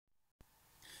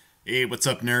Hey, what's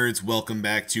up, nerds? Welcome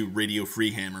back to Radio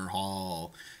Free Hammer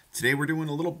Hall. Today we're doing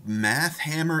a little math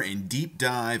hammer and deep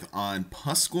dive on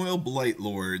Pusgoyle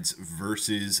Blightlords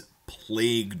versus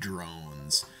Plague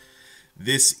Drones.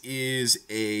 This is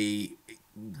a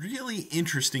really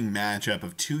interesting matchup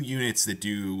of two units that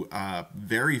do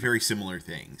very similar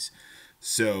things.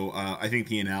 So I think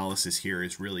the analysis here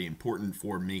is really important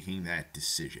for making that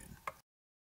decision.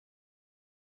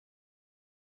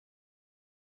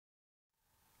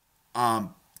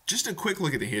 Just a quick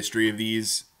look at the history of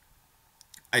these.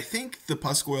 I think the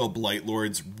Pusgoyle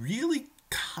Blightlords really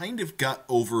kind of got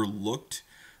overlooked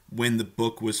when the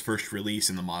book was first released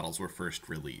and the models were first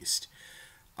released.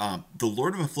 The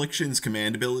Lord of Affliction's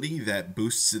command ability that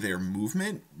boosts their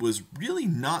movement was really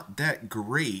not that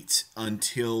great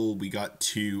until we got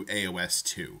to AOS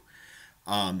 2.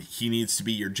 He needs to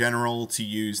be your general to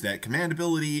use that command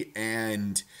ability,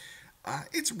 and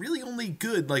it's really only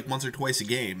good like once or twice a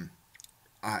game.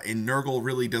 And Nurgle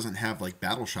really doesn't have like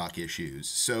battle shock issues.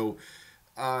 So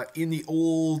in the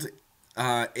old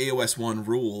AOS 1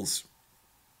 rules,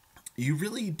 you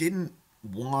really didn't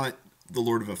want the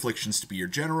Lord of Afflictions to be your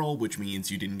general, which means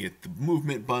you didn't get the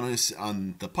movement bonus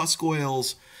on the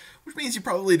Pusgoyles, which means you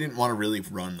probably didn't want to really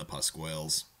run the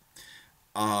Pusgoyles.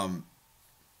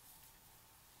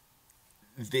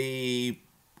 They,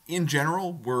 in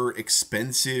general, were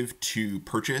expensive to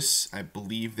purchase. I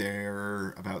believe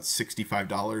they're about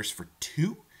 $65 for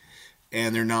two,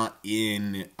 and they're not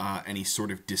in any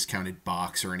sort of discounted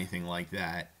box or anything like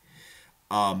that.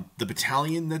 The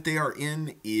battalion that they are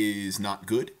in is not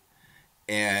good,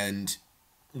 and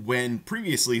when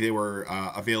previously they were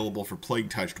available for Plague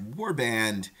Touched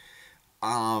Warband,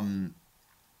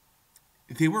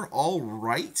 they were all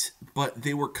right, but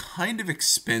they were kind of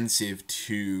expensive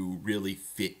to really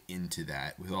fit into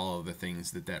that with all of the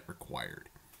things that required.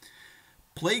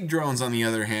 Plague drones, on the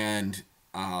other hand,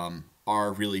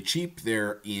 are really cheap.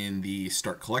 They're in the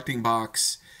start collecting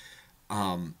box.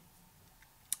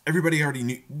 Everybody already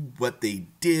knew what they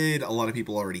did. A lot of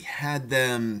people already had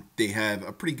them. They have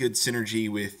a pretty good synergy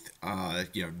with,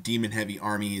 demon heavy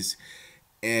armies,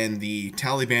 and the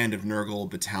Taliban of Nurgle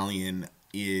battalion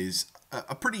is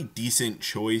a pretty decent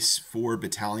choice for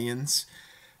battalions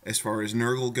as far as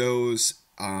Nurgle goes.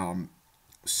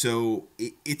 So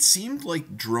it seemed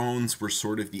like drones were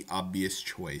sort of the obvious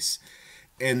choice.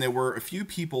 And there were a few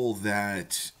people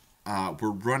that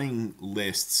were running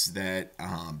lists that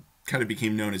kind of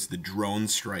became known as the drone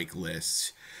strike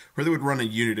lists, where they would run a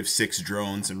unit of 6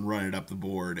 drones and run it up the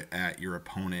board at your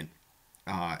opponent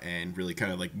and really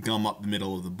kind of like gum up the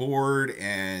middle of the board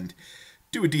and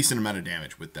do a decent amount of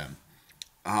damage with them.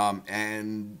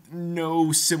 And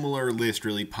no similar list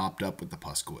really popped up with the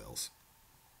Pusgoyles.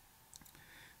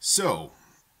 So,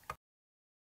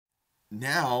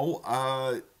 now,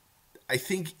 I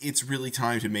think it's really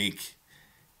time to make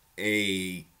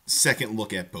a second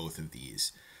look at both of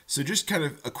these. So just kind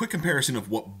of a quick comparison of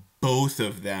what both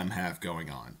of them have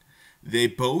going on. They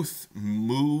both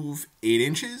move 8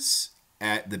 inches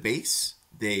at the base.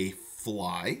 They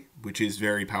fly, which is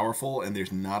very powerful, and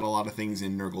there's not a lot of things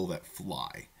in Nurgle that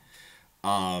fly.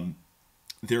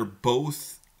 They're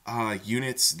both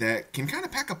units that can kind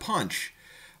of pack a punch,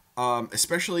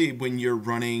 especially when you're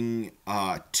running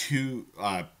two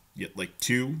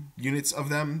units of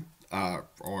them,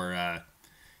 or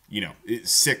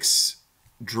 6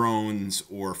 drones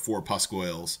or 4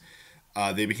 Pusgoyles.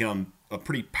 They become a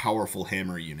pretty powerful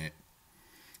hammer unit.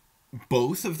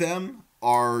 Both of them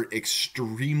are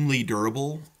extremely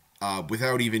durable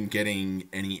without even getting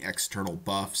any external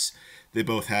buffs. They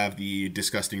both have the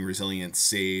Disgusting Resilience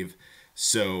save,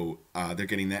 so they're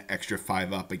getting that extra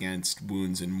 5 up against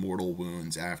wounds and mortal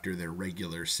wounds after their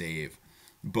regular save.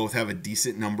 Both have a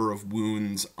decent number of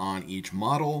wounds on each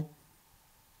model.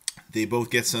 They both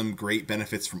get some great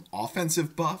benefits from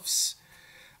offensive buffs.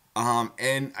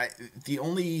 The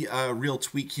only real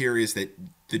tweak here is that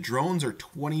the drones are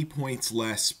 20 points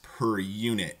less per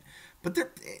unit, but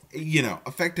they're,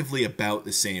 effectively about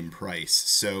the same price.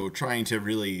 So trying to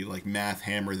really like math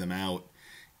hammer them out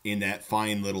in that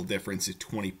fine little difference of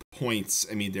 20 points,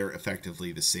 I mean, they're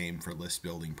effectively the same for list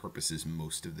building purposes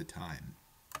most of the time.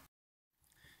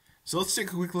 So let's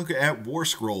take a quick look at War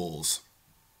Scrolls.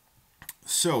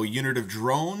 So, unit of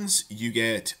drones, you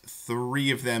get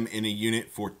 3 of them in a unit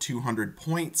for 200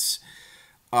 points.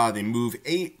 They move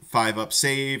 8, 5 up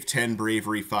save, 10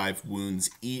 bravery, 5 wounds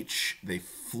each. They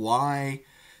fly.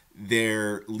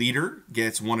 Their leader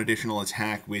gets 1 additional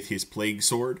attack with his plague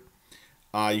sword.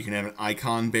 You can have an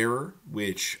icon bearer,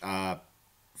 which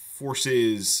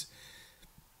forces...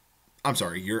 I'm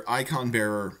sorry, your icon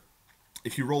bearer,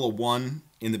 if you roll a 1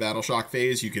 In the Battle Shock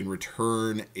phase, you can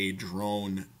return a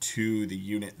drone to the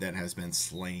unit that has been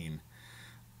slain.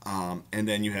 And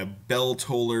then you have Bell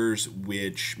Tollers,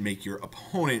 which make your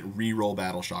opponent reroll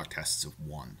Battle Shock tests of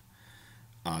 1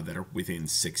 that are within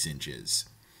 6 inches.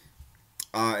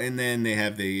 And then they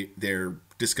have their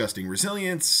Disgusting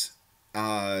Resilience,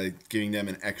 giving them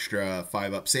an extra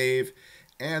 5-up save.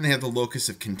 And they have the Locus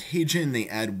of Contagion. They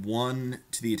add 1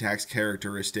 to the attack's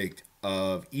characteristic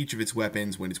of each of its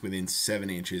weapons when it's within 7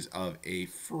 inches of a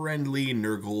friendly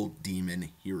Nurgle Demon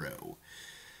hero.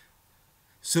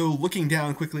 So looking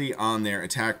down quickly on their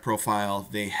attack profile,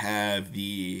 they have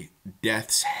the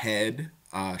Death's Head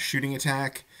shooting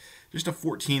attack. Just a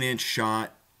 14-inch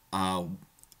shot.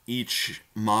 Each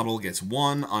model gets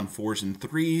 1 on 4s and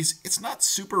 3s. It's not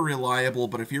super reliable,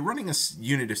 but if you're running a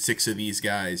unit of 6 of these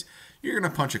guys, you're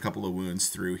going to punch a couple of wounds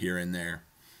through here and there.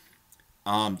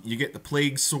 You get the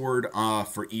Plague Sword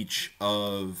for each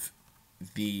of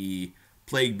the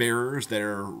Plague Bearers that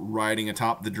are riding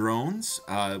atop the drones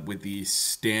with the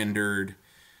standard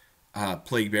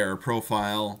Plague Bearer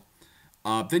profile.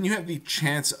 Then you have the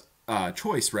choice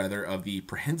of the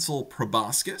Prehensile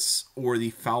Proboscis or the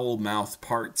Foul Mouth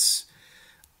Parts.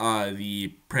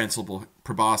 The Prehensile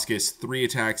Proboscis, 3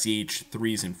 attacks each,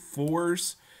 3s and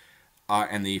 4s.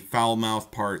 And the Foul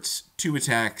Mouth Parts, 2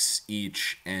 attacks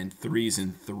each, and 3s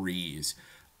and 3s.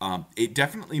 It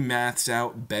definitely maths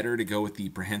out better to go with the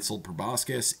Prehensile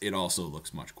Proboscis. It also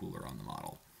looks much cooler on the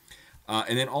model.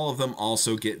 And then all of them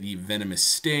also get the Venomous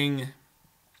Sting.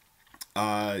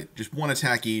 Just 1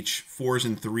 attack each, 4s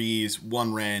and 3s,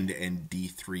 1 rend, and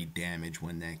D3 damage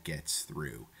when that gets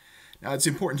through. Now it's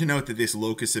important to note that this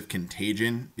Locus of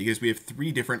Contagion, because we have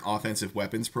 3 different offensive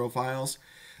weapons profiles,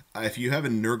 if you have a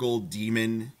Nurgle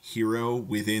Demon hero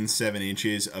within 7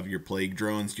 inches of your Plague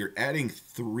Drones, you're adding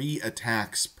 3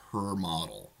 attacks per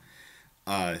model.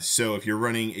 So if you're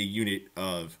running a unit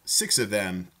of 6 of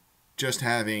them, just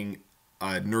having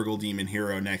a Nurgle Demon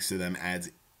hero next to them adds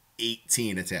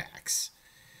 18 attacks.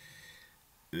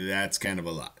 That's kind of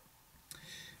a lot.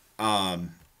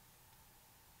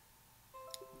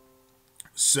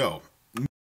 So,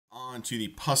 on to the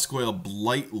Pusgoyle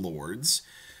Blightlords.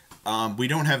 We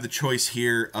don't have the choice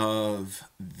here of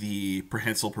the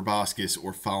Prehensile Proboscis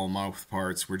or Foul Mouth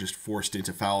Parts. We're just forced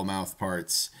into Foul Mouth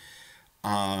Parts.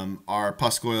 Our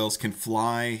Pusgoyles can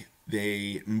fly.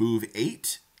 They move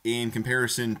 8. In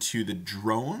comparison to the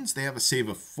drones, they have a save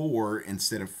of 4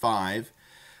 instead of 5.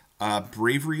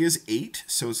 Bravery is 8,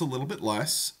 so it's a little bit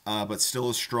less, but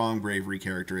still a strong bravery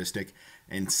characteristic.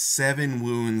 And 7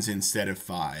 wounds instead of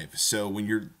 5. So when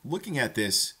you're looking at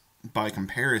this by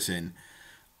comparison,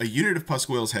 a unit of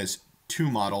Pusgoyles has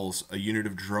 2 models. A unit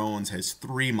of drones has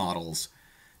 3 models.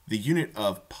 The unit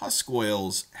of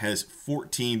Pusgoyles has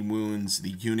 14 wounds.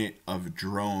 The unit of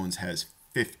drones has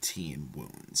 15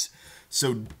 wounds.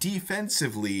 So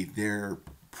defensively, they're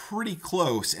pretty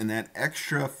close, and that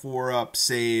extra 4-up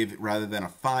save rather than a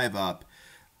 5-up,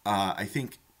 I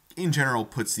think in general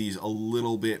puts these a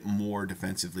little bit more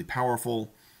defensively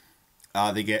powerful.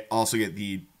 They also get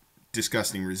the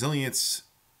Disgusting Resilience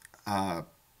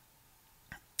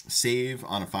save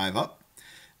on a 5-up.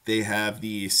 They have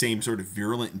the same sort of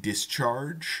Virulent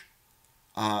Discharge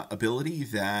ability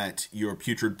that your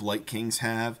Putrid Blight Kings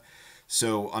have.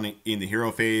 So in the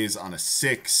hero phase, on a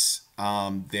 6,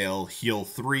 they'll heal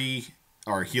D3,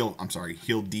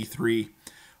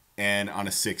 and on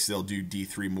a 6, they'll do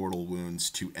D3 mortal wounds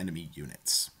to enemy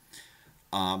units.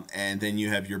 And then you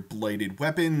have your Blighted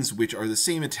Weapons, which are the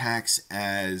same attacks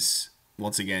as,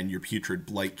 once again, your Putrid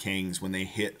Blight Kings. When they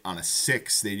hit on a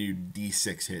 6, they do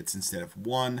D6 hits instead of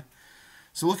 1.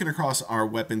 So looking across our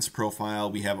weapons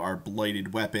profile, we have our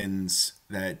Blighted Weapons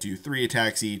that do 3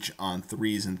 attacks each on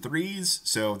 3s and 3s.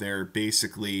 So they're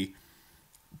basically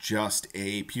just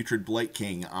a Putrid Blight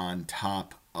King on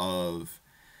top of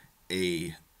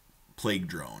a Plague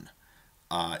Drone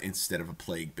instead of a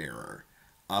Plague Bearer.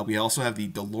 We also have the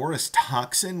Dolorous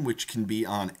Toxin, which can be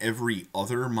on every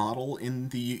other model in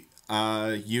the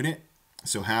unit.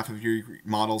 So half of your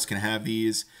models can have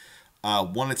these.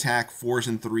 1 attack, 4s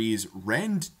and 3s,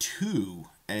 rend 2,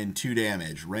 and 2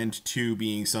 damage. Rend 2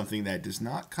 being something that does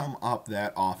not come up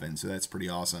that often, so that's pretty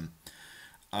awesome.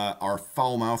 Our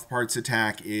Foul Mouth Parts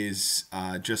attack is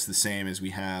just the same as we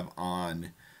have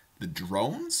on the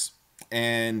drones,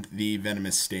 and the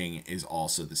Venomous Sting is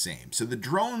also the same. So the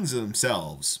drones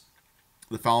themselves,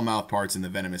 the Foul Mouth Parts and the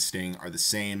Venomous Sting, are the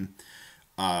same.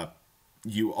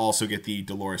 You also get the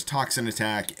Dolorous Toxin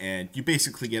attack, and you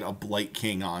basically get a Blight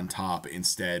King on top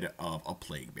instead of a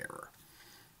Plague Bearer.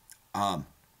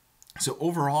 So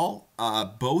overall,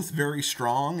 both very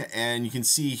strong, and you can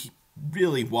see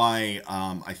really why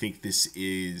I think this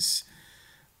is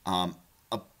a,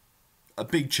 a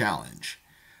big challenge.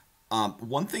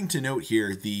 One thing to note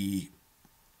here, the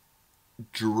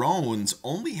drones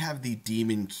only have the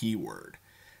demon keyword.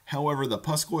 However, the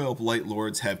Pusgoyle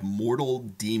Blightlords have mortal,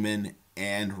 demon,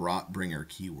 and rotbringer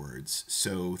keywords,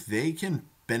 so they can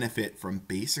benefit from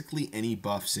basically any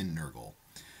buffs in Nurgle.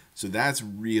 So that's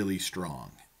really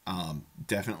strong.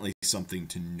 Definitely something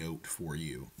to note for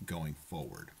you going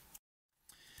forward.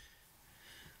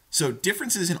 So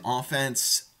differences in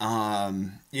offense,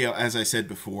 as I said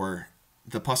before,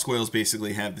 the Pusgoyles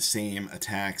basically have the same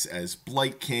attacks as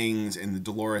Blight Kings, and the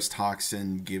Dolores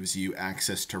Toxin gives you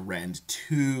access to Rend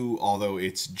 2, although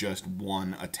it's just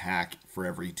one attack for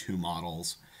every 2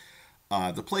 models.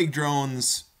 The Plague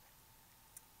Drones,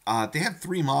 they have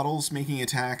 3 models making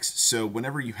attacks, so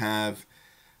whenever you have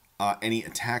any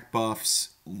attack buffs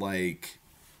like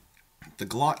the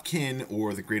Glotkin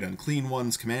or the Great Unclean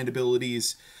One's command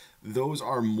abilities, those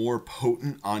are more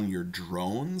potent on your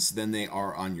drones than they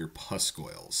are on your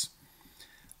Pusgoyles.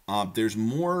 There's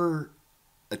more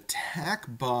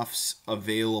attack buffs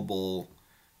available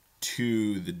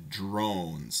to the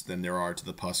drones than there are to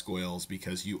the Pusgoyles,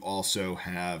 because you also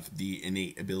have the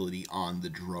innate ability on the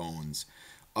drones.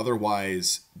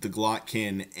 Otherwise, the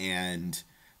Glotkin and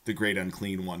the Great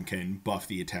Unclean One can buff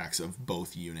the attacks of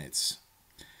both units.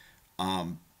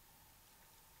 And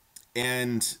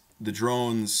the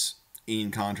drones,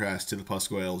 in contrast to the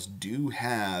Pusgoyles, do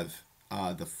have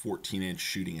the 14-inch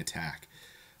shooting attack.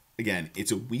 Again,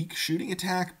 it's a weak shooting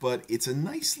attack, but it's a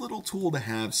nice little tool to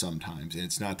have sometimes, and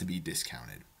it's not to be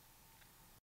discounted.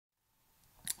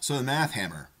 So the Math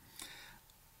Hammer.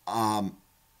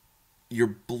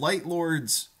 Your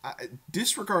Blightlords,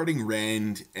 disregarding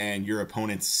Rend and your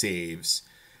opponent's saves,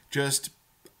 just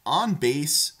on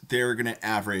base, they're going to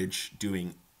average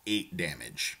doing 8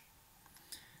 damage.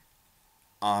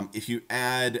 If you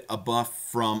add a buff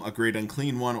from a Great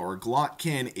Unclean One or a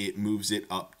Glotkin, it moves it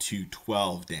up to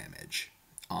 12 damage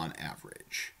on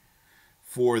average.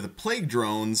 For the Plague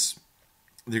Drones,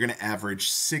 they're going to average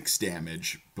 6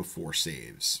 damage before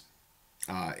saves.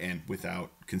 And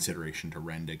without consideration to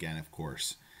Rend again, of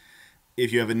course.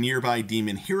 If you have a nearby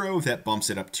demon hero, that bumps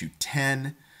it up to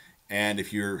 10. And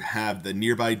if you have the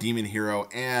nearby demon hero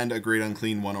and a Great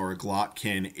Unclean One or a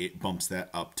Glotkin, it bumps that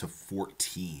up to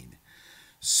 14.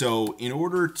 So in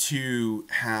order to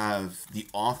have the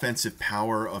offensive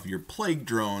power of your Plague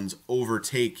Drones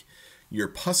overtake your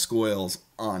Pusgoyles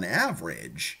on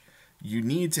average, you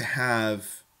need to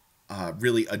have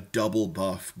really a double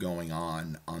buff going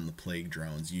on the Plague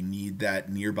Drones. You need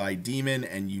that nearby demon,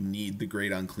 and you need the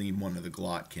Great Unclean One or the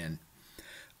Glotkin.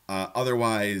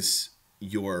 Otherwise,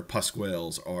 your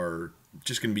Pusgoyles are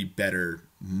just going to be better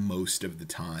most of the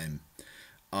time.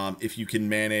 If you can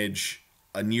manage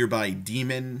a nearby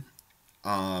demon,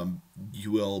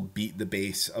 you will beat the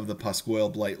base of the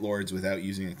Pusgoyle Blightlords without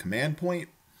using a command point.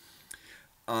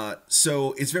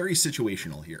 So it's very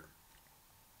situational here.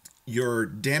 Your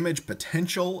damage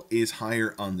potential is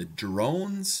higher on the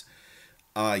drones.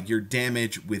 Your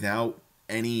damage without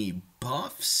any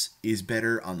buffs is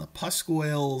better on the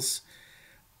Pusgoyles.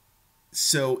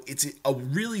 So it's a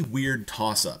really weird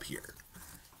toss-up here.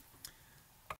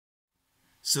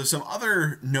 So some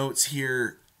other notes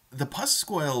here. The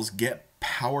Pusgoyles get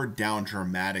powered down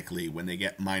dramatically when they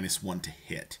get -1 to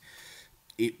hit.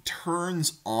 It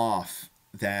turns off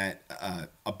that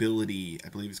ability, I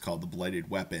believe it's called the Blighted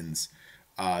Weapons,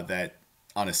 that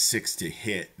on a 6 to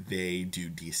hit, they do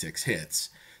d6 hits.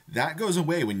 That goes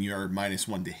away when you're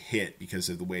 -1 to hit because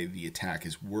of the way the attack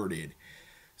is worded.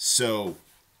 So,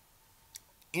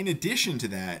 in addition to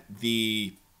that,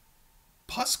 the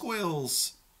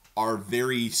Pusgoyles are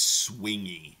very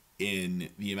swingy in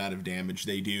the amount of damage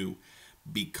they do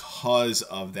because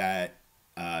of that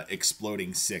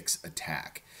exploding 6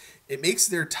 attack. It makes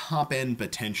their top end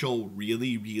potential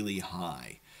really, really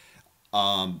high.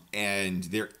 And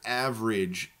their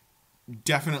average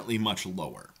definitely much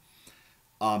lower.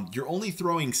 You're only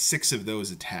throwing 6 of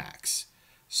those attacks.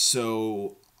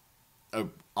 So,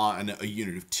 on a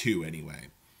unit of 2 anyway.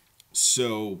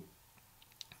 So,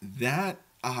 that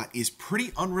is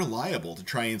pretty unreliable to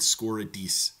try and score a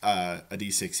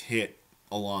D6 hit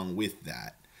along with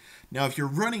that. Now, if you're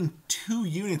running 2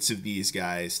 units of these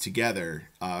guys together,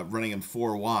 running them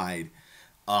 4 wide,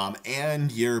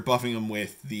 and you're buffing them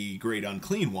with the Great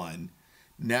Unclean One,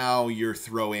 now you're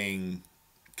throwing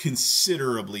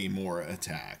considerably more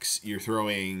attacks. You're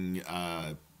throwing,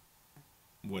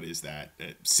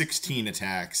 16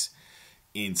 attacks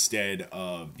instead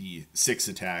of the 6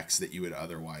 attacks that you would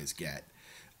otherwise get.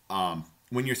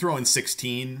 When you're throwing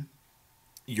 16,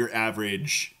 your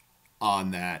average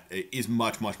on that is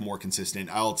much, much more consistent.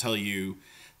 I'll tell you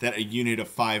that a unit of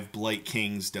 5 Blight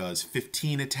Kings does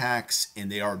 15 attacks,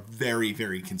 and they are very,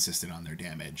 very consistent on their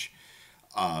damage.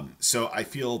 So I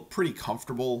feel pretty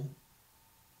comfortable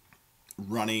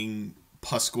running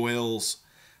Pusgoyles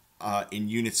in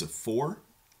units of 4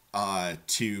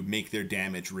 to make their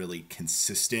damage really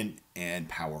consistent and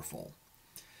powerful.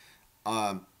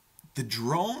 The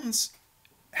drones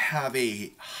have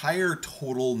a higher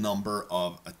total number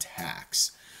of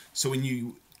attacks. So when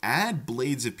you add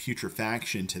Blades of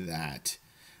Putrefaction to that,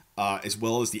 as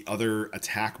well as the other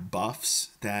attack buffs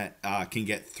that can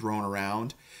get thrown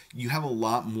around, you have a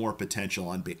lot more potential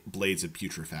on Blades of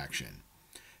Putrefaction.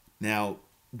 Now,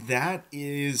 that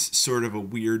is sort of a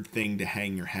weird thing to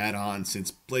hang your hat on, since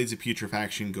Blades of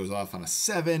Putrefaction goes off on a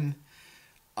 7,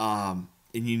 and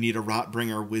you need a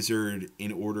Rotbringer Wizard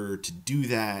in order to do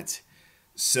that.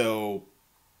 So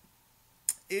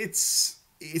it's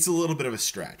a little bit of a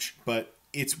stretch, but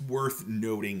it's worth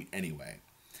noting anyway.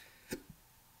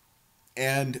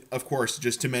 And of course,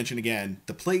 just to mention again,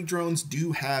 the Plague Drones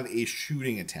do have a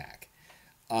shooting attack.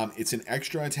 It's an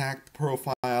extra attack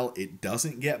profile. It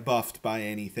doesn't get buffed by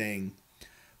anything,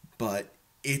 but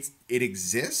it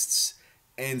exists.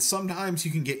 And sometimes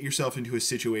you can get yourself into a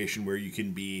situation where you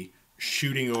can be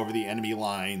shooting over the enemy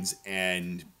lines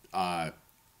and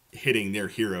hitting their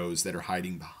heroes that are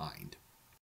hiding behind.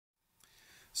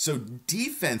 So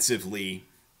defensively,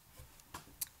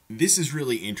 this is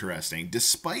really interesting.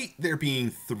 Despite there being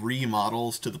 3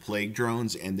 models to the Plague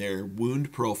Drones and their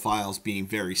wound profiles being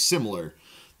very similar,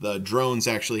 the drones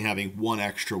actually having 1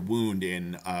 extra wound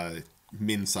in a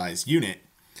min-sized unit,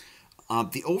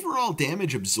 the overall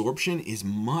damage absorption is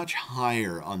much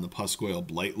higher on the Pusgoyle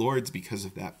Blightlords because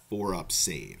of that 4-up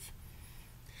save.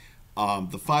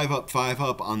 The 5-up,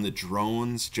 5-up on the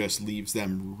drones just leaves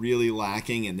them really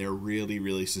lacking, and they're really,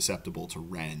 really susceptible to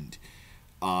rend.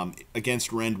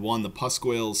 Against Rend 1, the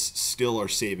Pusgoyles still are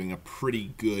saving a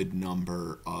pretty good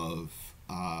number of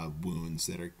wounds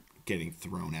that are getting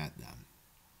thrown at them.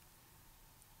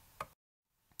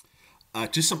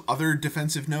 Just some other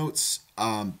defensive notes.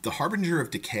 The Harbinger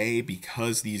of Decay,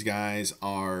 because these guys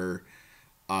are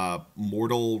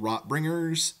mortal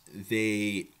Rotbringers,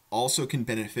 they also can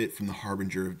benefit from the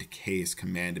Harbinger of Decay's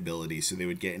command ability, so they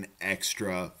would get an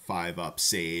extra 5-up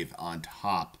save on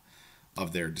top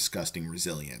of their disgusting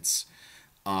resilience.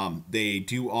 They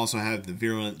do also have the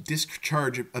Virulent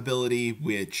Discharge ability,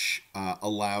 which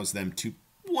allows them to,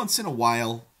 once in a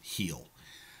while, heal.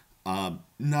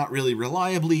 Not really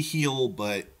reliably heal,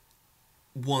 but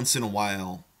once in a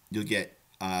while, you'll get,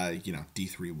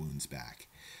 D3 wounds back.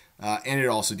 And it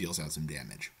also deals out some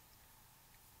damage.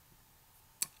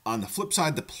 On the flip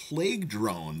side, the Plague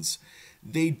Drones,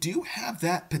 they do have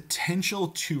that potential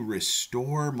to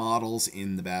restore models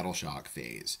in the Battle Shock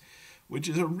phase, which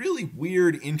is a really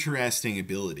weird, interesting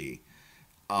ability.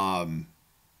 Now,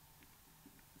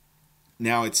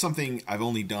 it's something I've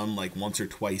only done like once or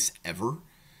twice ever.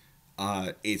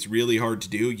 It's really hard to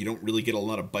do. You don't really get a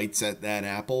lot of bites at that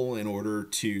apple in order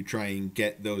to try and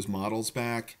get those models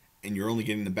back, and you're only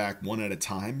getting them back 1 at a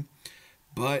time.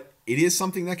 But it is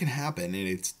something that can happen,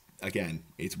 and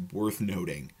it's worth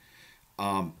noting.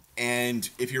 And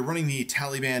if you're running the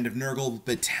Taliban of Nurgle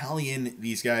Battalion,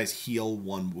 these guys heal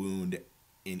 1 wound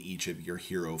in each of your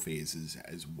hero phases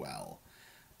as well.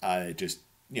 It just,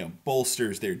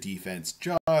 bolsters their defense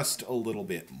just a little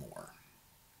bit more.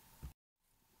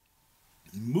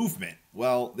 Movement.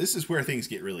 Well, this is where things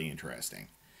get really interesting.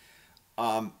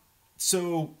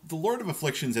 So the Lord of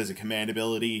Afflictions has a command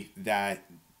ability that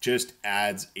just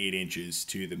adds 8 inches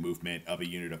to the movement of a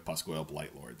unit of Pusgoyle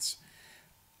Blightlords.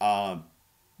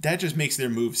 That just makes their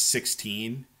move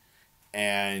 16,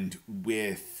 and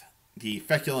with the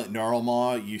Feculent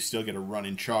Gnarlmaw, you still get a run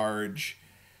and charge.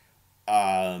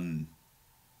 Pusgoyles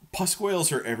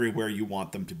are everywhere you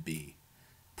want them to be,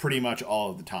 pretty much all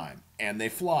of the time, and they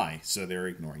fly, so they're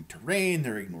ignoring terrain,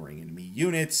 they're ignoring enemy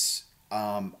units.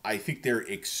 I think they're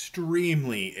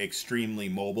extremely, extremely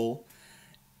mobile,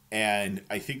 and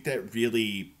I think that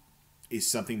really is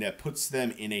something that puts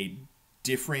them in a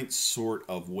different sort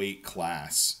of weight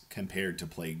class compared to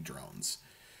Plague Drones.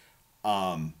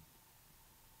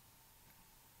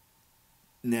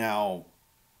 Now,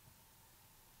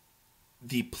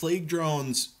 the Plague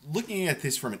Drones, looking at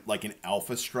this from like an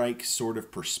Alpha Strike sort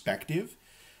of perspective,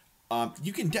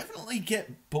 you can definitely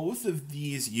get both of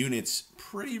these units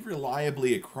pretty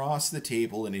reliably across the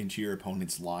table and into your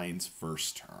opponent's lines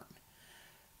first turn.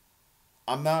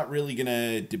 I'm not really going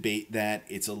to debate that.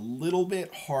 It's a little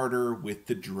bit harder with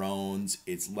the drones.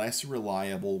 It's less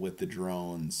reliable with the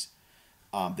drones.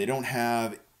 They don't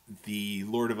have the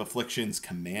Lord of Affliction's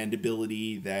command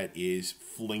ability that is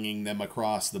flinging them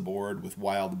across the board with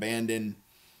wild abandon.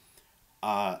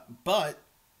 But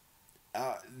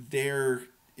they're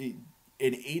an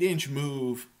 8-inch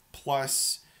move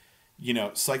plus,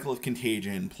 Cycle of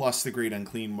Contagion plus the Great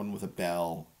Unclean One with a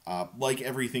bell. Like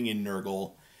everything in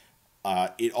Nurgle,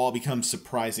 it all becomes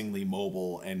surprisingly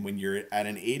mobile. And when you're at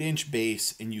an 8-inch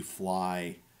base and you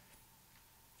fly,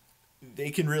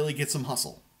 they can really get some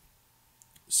hustle.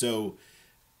 So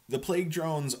the Plague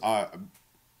Drones are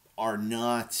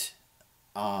not,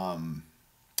 how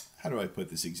do I put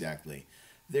this exactly?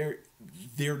 They're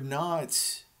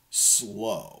not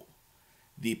slow.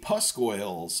 The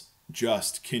Pusgoyles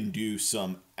just can do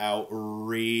some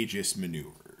outrageous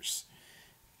maneuvers.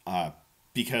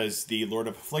 Because the Lord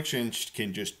of Affliction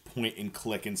can just point and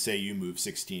click and say you move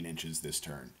 16 inches this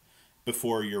turn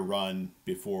before your run,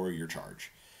 before your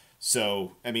charge.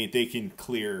 So, I mean, they can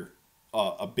clear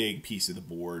a big piece of the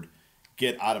board,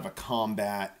 get out of a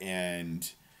combat and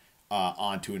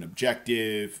onto an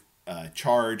objective,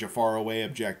 charge a faraway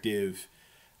objective,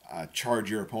 charge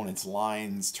your opponent's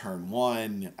lines turn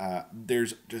one.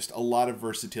 There's just a lot of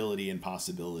versatility and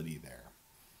possibility there.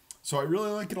 So I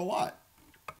really like it a lot.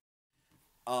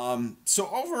 So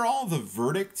overall, the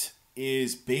verdict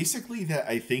is basically that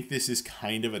I think this is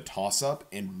kind of a toss-up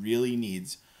and really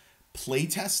needs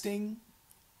playtesting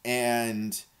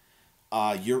and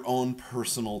your own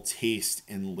personal taste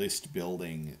and list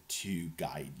building to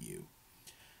guide you.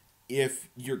 If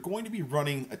you're going to be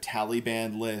running a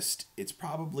Taliban list, it's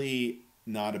probably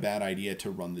not a bad idea to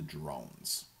run the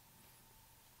drones.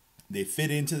 They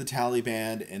fit into the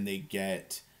Taliban and they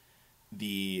get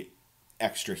the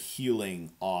extra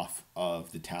healing off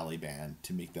of the Taliban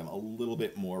to make them a little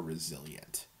bit more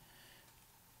resilient.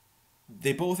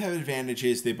 They both have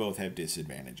advantages, they both have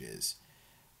disadvantages.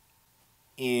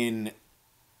 In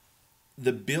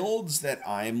the builds that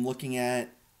I'm looking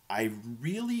at, I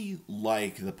really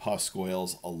like the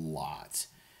Pusgoyles a lot.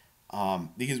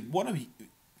 Because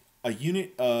a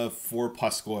unit of 4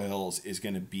 Pusgoyles is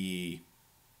going to be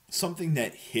something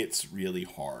that hits really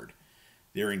hard.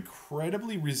 They're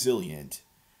incredibly resilient,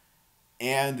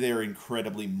 and they're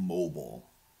incredibly mobile.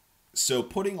 So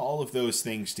putting all of those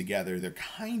things together, they're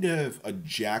kind of a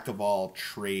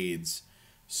jack-of-all-trades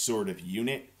sort of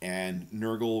unit, and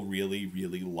Nurgle really,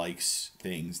 really likes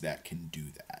things that can do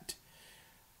that.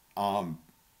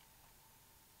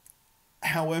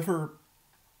 However,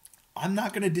 I'm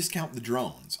not going to discount the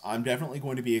drones. I'm definitely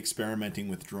going to be experimenting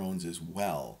with drones as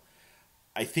well.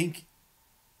 I think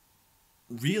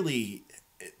really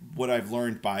what I've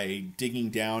learned by digging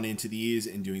down into these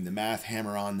and doing the math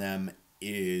hammer on them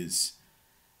is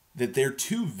that they're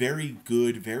two very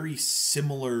good, very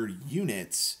similar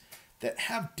units that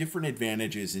have different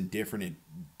advantages and different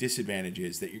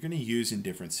disadvantages that you're going to use in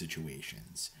different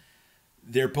situations.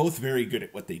 They're both very good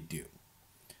at what they do.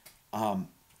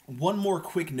 One more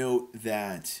quick note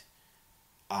that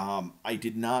I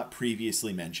did not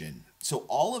previously mention. So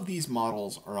all of these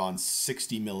models are on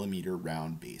 60 millimeter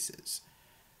round bases.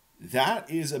 That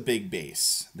is a big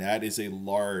base. That is a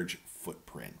large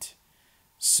footprint.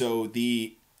 So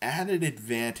the added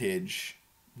advantage,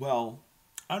 well,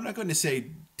 I'm not going to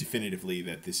say definitively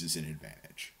that this is an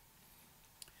advantage.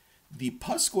 The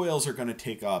Pusgoyles are going to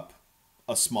take up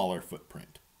a smaller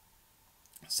footprint.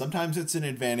 Sometimes it's an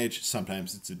advantage,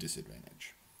 sometimes it's a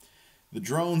disadvantage. The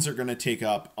drones are going to take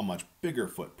up a much bigger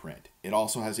footprint. It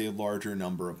also has a larger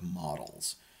number of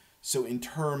models. So in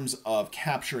terms of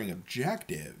capturing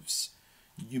objectives,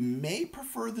 you may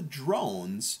prefer the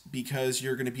drones because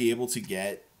you're going to be able to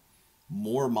get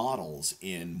more models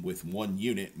in with one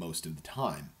unit most of the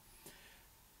time.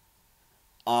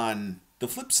 On the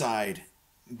flip side,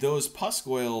 those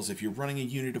Pusgoyles, if you're running a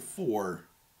unit of 4,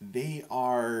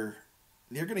 they're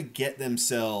going to get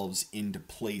themselves into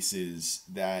places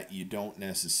that you don't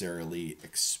necessarily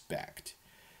expect.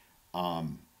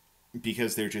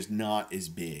 Because they're just not as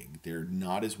big. They're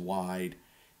not as wide.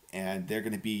 And they're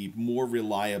going to be more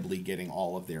reliably getting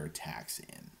all of their attacks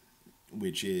in.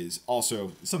 Which is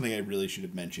also something I really should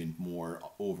have mentioned more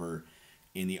over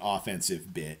in the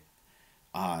offensive bit.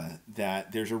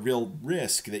 That there's a real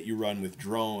risk that you run with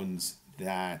drones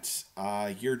that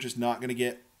you're just not going to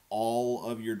get all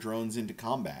of your drones into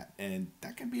combat. And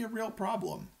that can be a real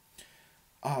problem.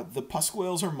 The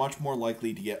Pusgoyles are much more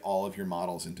likely to get all of your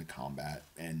models into combat.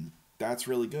 And that's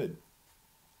really good.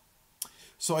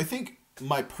 So I think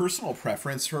my personal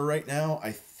preference for right now,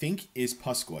 I think, is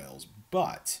Pusgoyles.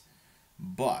 But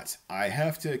I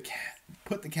have to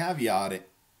put the caveat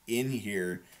in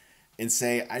here and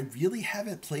say I really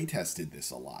haven't play tested this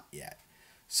a lot yet.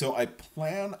 So I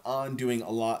plan on doing a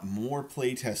lot more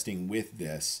playtesting with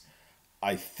this.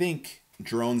 I think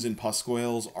drones and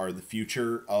Pusgoyles are the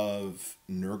future of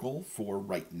Nurgle for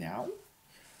right now.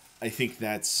 I think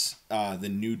that's the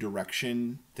new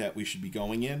direction that we should be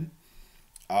going in.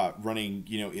 Running,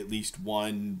 at least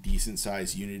one decent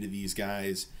sized unit of these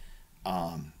guys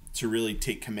to really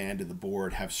take command of the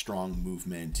board, have strong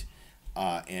movement,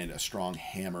 and a strong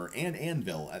hammer and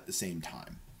anvil at the same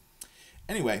time.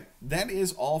 Anyway, that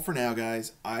is all for now,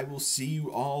 guys. I will see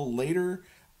you all later.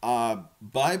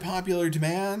 By popular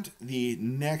demand, the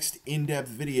next in-depth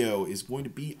video is going to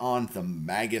be on the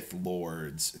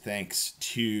Blightlords, thanks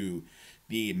to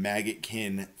the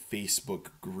Maggotkin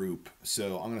Facebook group.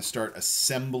 So I'm going to start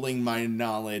assembling my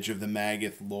knowledge of the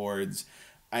Blightlords.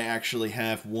 I actually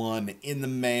have one in the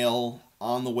mail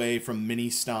on the way from Mini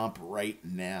Stomp right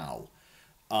now.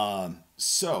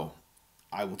 So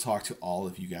I will talk to all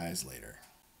of you guys later.